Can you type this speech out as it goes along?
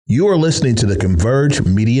You are listening to the Converge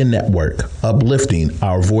Media Network, uplifting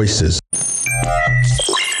our voices.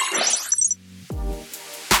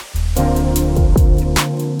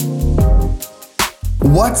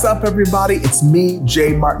 What's up, everybody? It's me,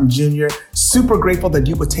 Jay Martin Jr. Super grateful that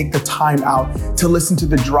you would take the time out to listen to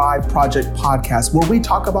the Drive Project podcast, where we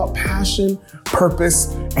talk about passion,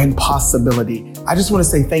 purpose, and possibility. I just want to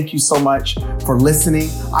say thank you so much for listening.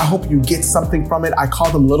 I hope you get something from it. I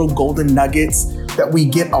call them little golden nuggets that we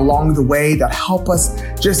get along the way that help us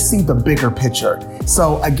just see the bigger picture.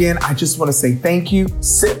 So again, I just want to say thank you.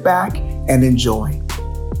 Sit back and enjoy.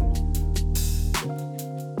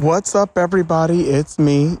 What's up, everybody? It's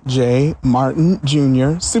me, Jay Martin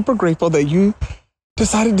Jr. Super grateful that you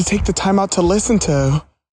decided to take the time out to listen to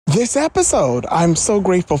this episode. I'm so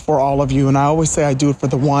grateful for all of you. And I always say I do it for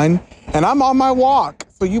the one. And I'm on my walk.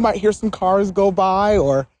 So you might hear some cars go by,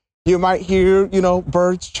 or you might hear,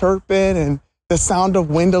 birds chirping and the sound of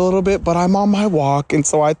wind a little bit, but I'm on my walk. And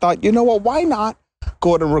so I thought, you know what, why not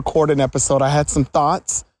go ahead and record an episode? I had some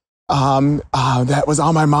thoughts that was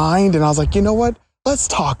on my mind. And I was like, you know what? Let's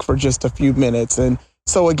talk for just a few minutes. And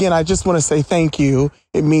so again, I just want to say thank you.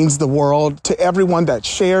 It means the world to everyone that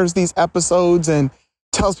shares these episodes and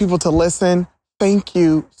tells people to listen. Thank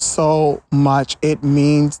you so much. It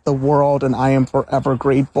means the world, and I am forever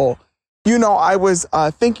grateful. I was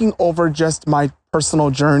thinking over just my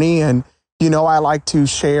personal journey, and I like to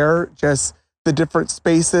share just the different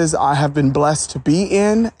spaces I have been blessed to be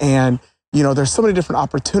in. And, there's so many different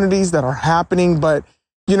opportunities that are happening, but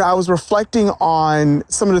I was reflecting on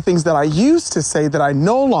some of the things that I used to say that I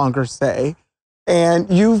no longer say. And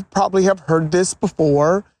you probably have heard this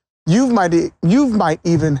before. You might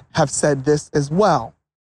even have said this as well.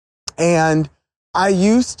 And I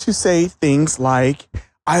used to say things like,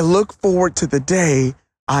 I look forward to the day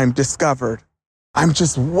I'm discovered. I'm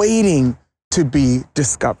just waiting to be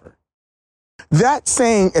discovered. That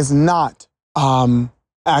saying is not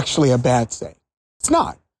actually a bad saying. It's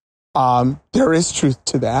not. There is truth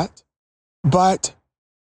to that, but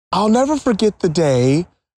I'll never forget the day,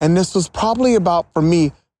 and this was probably about, for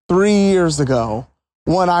me, 3 years ago,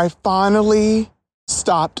 when I finally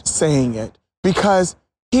stopped saying it. Because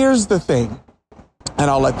here's the thing, and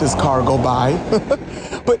I'll let this car go by,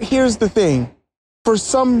 but here's the thing. For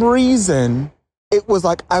some reason, it was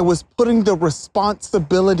like I was putting the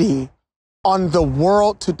responsibility on the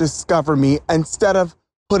world to discover me instead of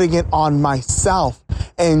putting it on myself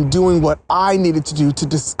and doing what I needed to do to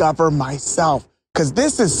discover myself. Because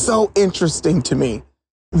this is so interesting to me.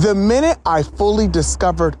 The minute I fully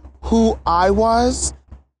discovered who I was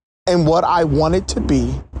and what I wanted to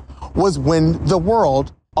be was when the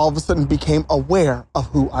world all of a sudden became aware of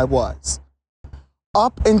who I was.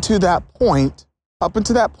 Up until that point,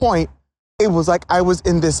 it was like I was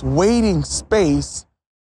in this waiting space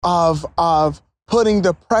of putting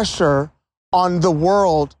the pressure on the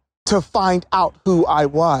world to find out who I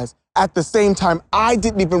was. At the same time, I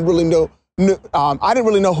didn't even really know. I didn't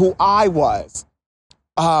really know who I was,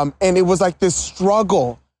 and it was like this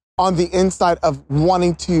struggle on the inside of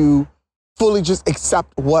wanting to fully just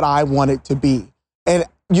accept what I wanted to be. And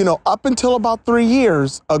up until about 3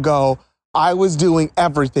 years ago, I was doing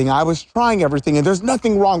everything. I was trying everything, and there's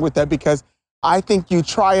nothing wrong with that, because I think you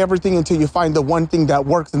try everything until you find the one thing that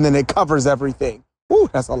works, and then it covers everything. Ooh,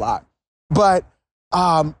 that's a lot. But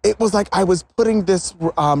it was like I was putting this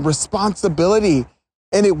responsibility,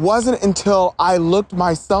 and it wasn't until I looked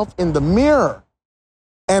myself in the mirror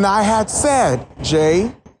and I had said,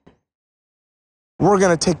 Jay, we're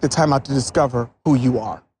going to take the time out to discover who you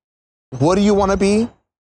are. What do you want to be?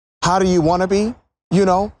 How do you want to be?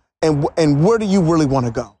 And where do you really want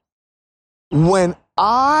to go?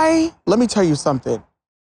 Let me tell you something.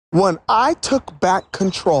 When I took back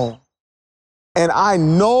control and I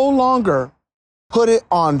no longer put it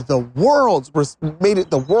on made it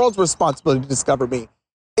the world's responsibility to discover me,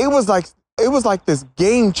 it was like this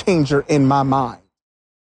game changer in my mind.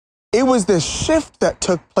 It was this shift that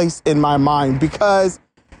took place in my mind, because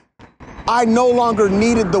I no longer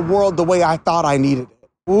needed the world the way I thought I needed it.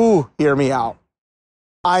 Ooh, hear me out.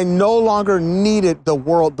 I no longer needed the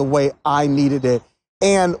world the way I needed it.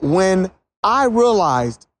 And when I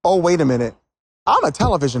realized, oh, wait a minute, I'm a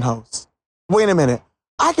television host. Wait a minute,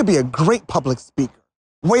 I could be a great public speaker.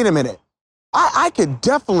 Wait a minute, I could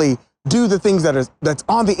definitely do the things that's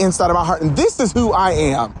on the inside of my heart. And this is who I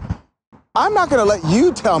am. I'm not going to let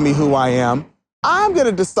you tell me who I am. I'm going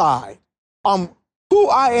to decide who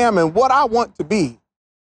I am and what I want to be.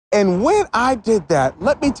 And when I did that,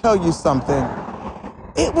 let me tell you something.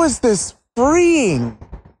 It was this freeing.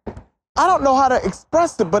 I don't know how to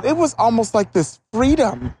express it, but it was almost like this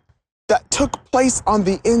freedom that took place on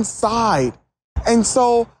the inside. And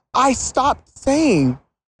so I stopped saying,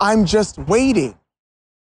 I'm just waiting.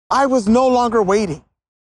 I was no longer waiting.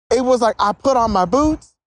 It was like I put on my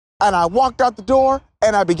boots and I walked out the door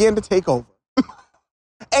and I began to take over.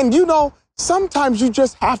 And sometimes you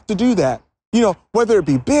just have to do that, whether it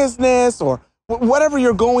be business or whatever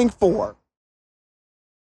you're going for.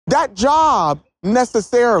 That job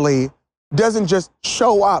necessarily doesn't just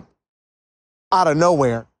show up out of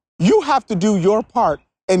nowhere. You have to do your part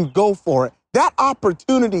and go for it. That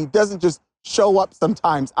opportunity doesn't just show up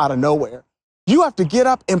sometimes out of nowhere. You have to get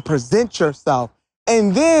up and present yourself.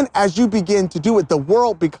 And then as you begin to do it, the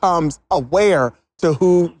world becomes aware to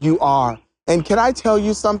who you are. And can I tell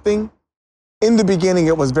you something? In the beginning,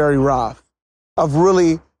 it was very rough of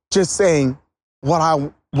really just saying what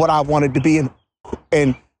I wanted to be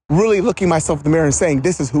and really looking myself in the mirror and saying,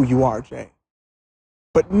 this is who you are, Jay.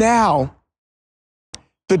 But now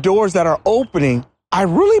the doors that are opening, I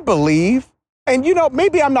really believe, and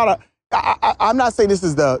maybe I'm not saying this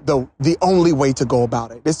is the only way to go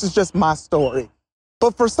about it. This is just my story.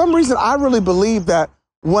 But for some reason, I really believe that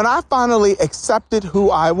when I finally accepted who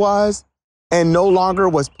I was and no longer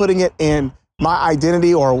was putting it in my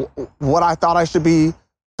identity or what I thought I should be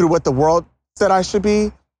through what the world said I should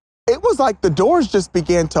be, it was like the doors just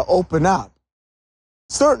began to open up.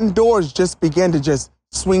 Certain doors just began to just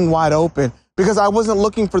swing wide open because I wasn't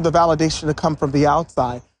looking for the validation to come from the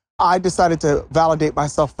outside. I decided to validate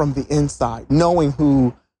myself from the inside, knowing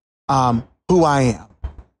who I am.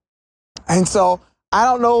 And so I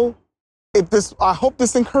don't know I hope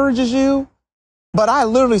this encourages you, but I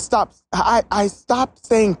literally stopped. I stopped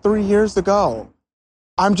saying 3 years ago,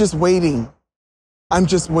 I'm just waiting. I'm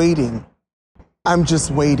just waiting. I'm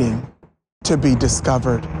just waiting to be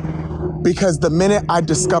discovered. Because the minute I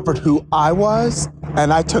discovered who I was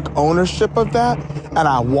and I took ownership of that and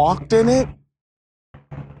I walked in it,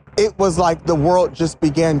 it was like the world just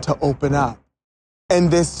began to open up. And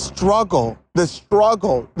this struggle, this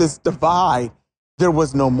divide, there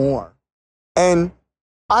was no more. And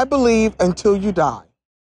I believe until you die,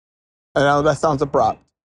 I know that sounds abrupt,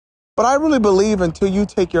 but I really believe until you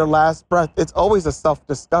take your last breath, it's always a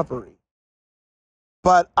self-discovery.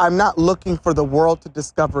 But I'm not looking for the world to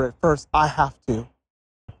discover it first. I have to.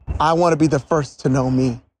 I want to be the first to know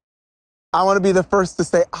me. I want to be the first to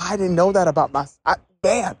say, I didn't know that about myself.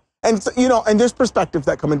 Man. And, so, and there's perspectives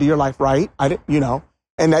that come into your life, right?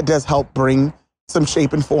 And that does help bring some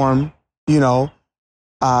shape and form, to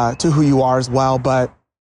who you are as well. But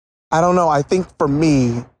I don't know. I think for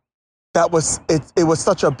me, it was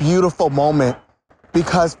such a beautiful moment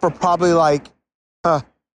because for probably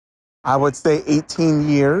I would say 18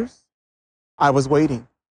 years, I was waiting,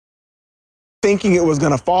 thinking it was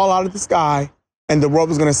going to fall out of the sky and the world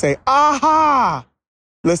was going to say, aha,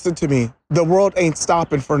 listen to me. The world ain't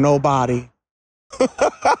stopping for nobody.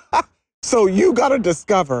 So you got to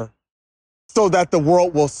discover so that the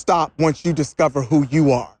world will stop once you discover who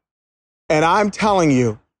you are. And I'm telling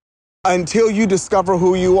you, until you discover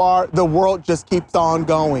who you are, the world just keeps on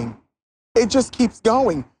going. It just keeps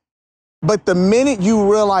going. But the minute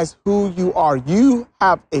you realize who you are, you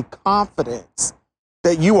have a confidence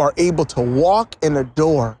that you are able to walk in a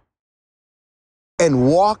door and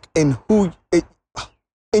walk in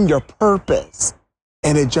in your purpose,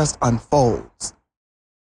 and it just unfolds.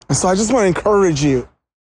 And so I just want to encourage you.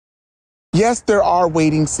 Yes, there are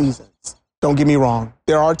waiting seasons. Don't get me wrong.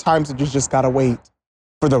 There are times that you just got to wait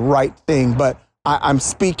for the right thing. But I'm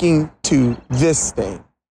speaking to this thing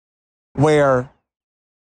where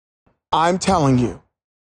I'm telling you,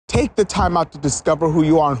 take the time out to discover who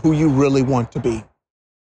you are and who you really want to be.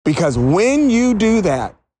 Because when you do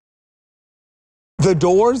that, the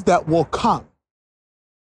doors that will come,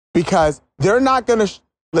 because they're not going to,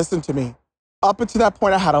 listen to me, up until that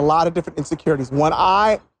point, I had a lot of different insecurities. When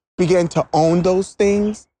I began to own those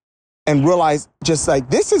things and realize just like,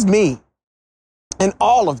 this is me and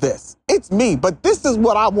all of this, it's me, but this is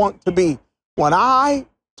what I want to be. When I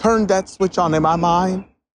turned that switch on in my mind,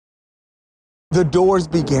 the doors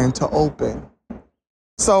began to open.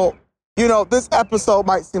 So, this episode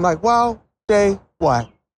might seem like, well, Jay, what?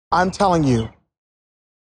 I'm telling you,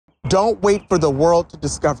 don't wait for the world to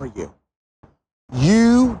discover you.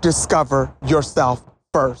 You discover yourself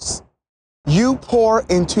first. You pour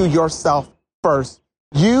into yourself first.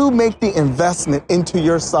 You make the investment into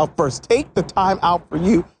yourself first. Take the time out for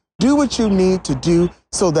you. Do what you need to do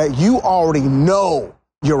so that you already know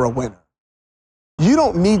you're a winner. You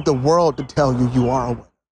don't need the world to tell you you are a winner.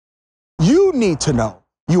 You need to know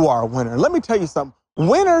you are a winner. Let me tell you something.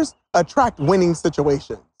 Winners attract winning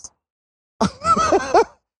situations.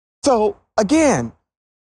 So again,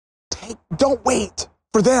 take Don't wait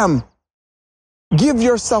for them. Give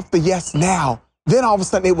yourself the yes now. Then all of a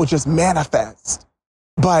sudden it will just manifest.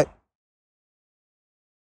 But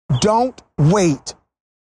don't wait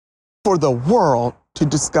for the world to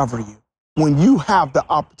discover you. When you have the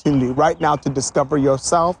opportunity right now to discover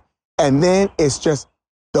yourself, and then it's just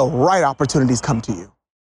the right opportunities come to you.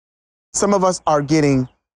 Some of us are getting,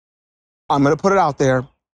 I'm going to put it out there,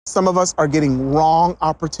 some of us are getting wrong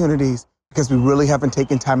opportunities because we really haven't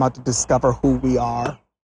taken time out to discover who we are.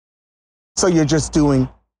 So you're just doing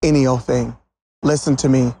any old thing. Listen to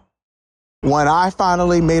me. When I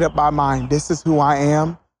finally made up my mind, this is who I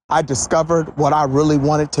am, I discovered what I really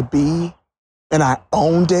wanted to be, and I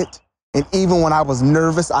owned it. And even when I was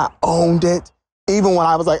nervous, I owned it. Even when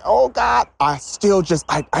I was like, oh God, I still just,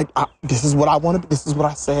 this is what I wanted. This is what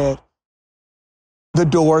I said. The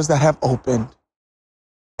doors that have opened.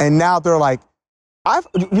 And now they're like,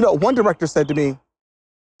 one director said to me,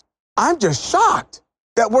 I'm just shocked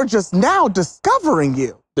that we're just now discovering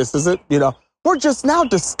you. This is it, we're just now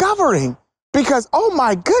discovering because, oh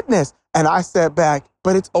my goodness. And I said back,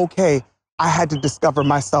 but it's okay. I had to discover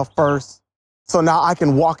myself first. So now I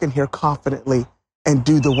can walk in here confidently and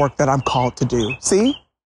do the work that I'm called to do. See?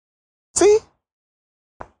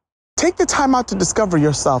 Take the time out to discover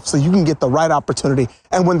yourself so you can get the right opportunity.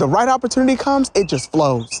 And when the right opportunity comes, it just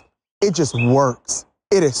flows. It just works.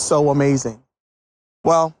 It is so amazing.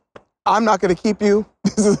 Well, I'm not going to keep you.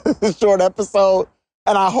 This is a short episode,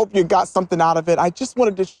 and I hope you got something out of it. I just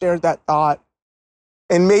wanted to share that thought.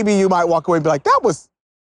 And maybe you might walk away and be like,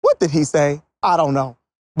 what did he say? I don't know.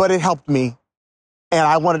 But it helped me. And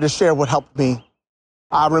I wanted to share what helped me.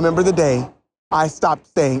 I remember the day I stopped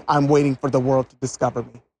saying, I'm waiting for the world to discover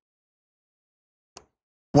me.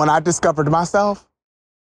 When I discovered myself,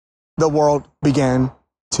 the world began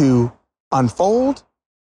to unfold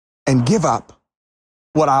and give up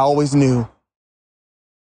what I always knew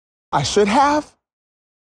I should have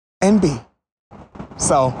and be.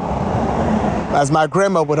 So, as my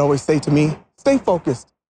grandma would always say to me, stay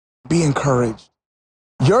focused, be encouraged.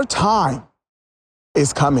 Your time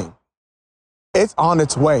is coming. It's on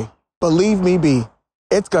its way. Believe me, B,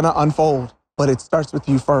 it's going to unfold, but it starts with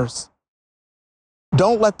you first.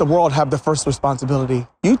 Don't let the world have the first responsibility.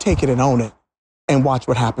 You take it and own it and watch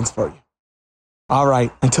what happens for you. All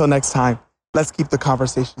right, until next time, let's keep the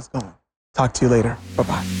conversations going. Talk to you later.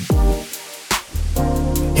 Bye-bye.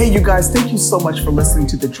 Hey, you guys, thank you so much for listening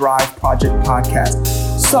to the Drive Project podcast.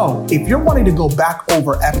 So if you're wanting to go back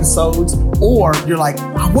over episodes, or you're like,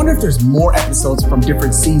 I wonder if there's more episodes from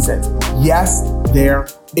different seasons. Yes, there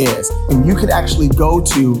is. And you could actually go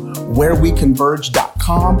to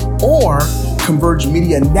whereweconverge.com or Converge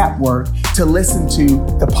Media Network to listen to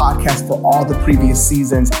the podcast for all the previous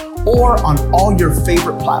seasons, or on all your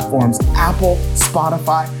favorite platforms, Apple,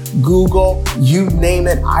 Spotify, Google, you name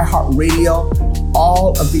it, iHeartRadio.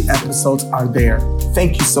 All of the episodes are there.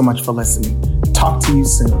 Thank you so much for listening. Talk to you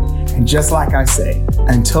soon. And just like I say,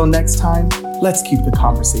 until next time, let's keep the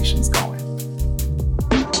conversations going.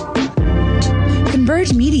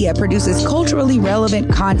 Converge Media produces culturally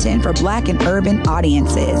relevant content for Black and urban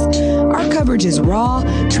audiences. Our coverage is raw,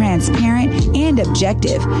 transparent, and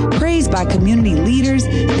objective, praised by community leaders,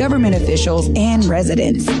 government officials, and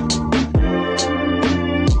residents.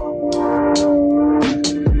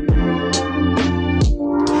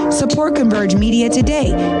 Support Converge Media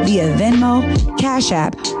today via Venmo, Cash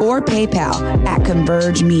App, or PayPal at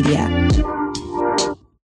Converge Media.